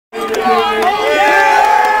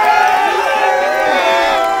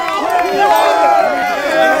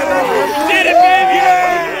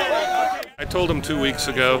I told him 2 weeks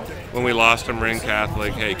ago when we lost to Marin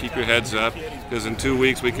Catholic, hey, keep your heads up, because in 2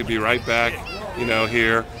 weeks we could be right back,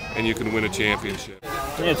 here, and you can win a championship.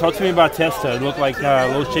 Yeah, talk to me about Testa. It looked like a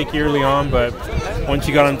little shaky early on, but once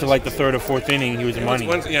you got into like the third or fourth inning, he was money.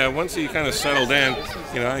 Once he kind of settled in,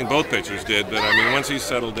 I think both pitchers did, but I mean, once he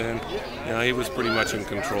settled in, he was pretty much in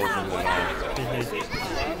control from then on.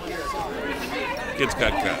 Kid's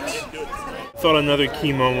got guts. I thought another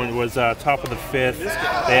key moment was top of the fifth.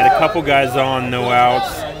 They had a couple guys on, no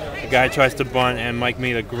outs. The guy tries to bunt, and Mike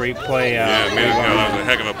made a great play. That was a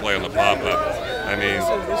heck of a play on the pop-up. I mean,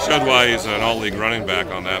 showed why he's an all-league running back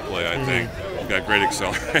on that play, I think. He's got great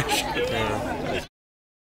acceleration.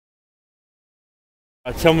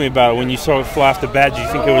 Tell me about it. When you saw it fly off the bat, did you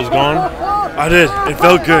think it was gone? I did. It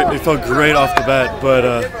felt good. It felt great off the bat, but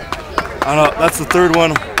I don't know. That's the third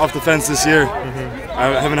one off the fence this year.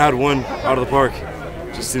 I haven't had one out of the park.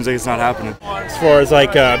 Just seems like it's not happening. As far as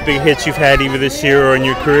like big hits you've had either this year or in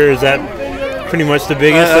your career, is that pretty much the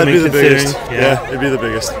biggest? That'd be the biggest. Yeah, it'd be the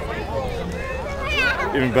biggest.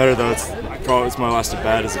 Even better though, it's my last at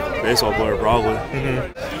bat as a baseball player, probably.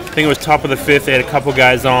 I think it was top of the fifth. They had a couple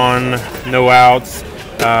guys on, no outs.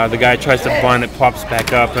 The guy tries to bunt, it pops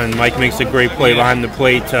back up, and Mike makes a great play behind the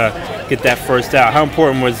plate to get that first out. How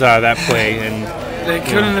important was that play? And they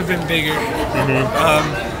couldn't have been bigger.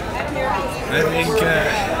 I think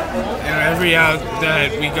every out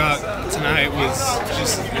that we got tonight was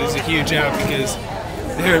a huge out because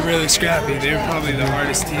they were really scrappy. They were probably the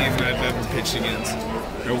hardest team I've ever pitched against.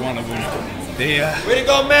 They're one of them. Way to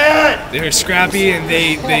go, man! They were scrappy and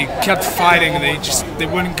they kept fighting. They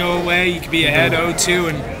wouldn't go away. You could be ahead 0-2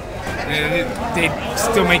 and they'd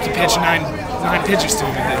still make you pitch nine pitches to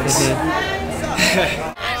them.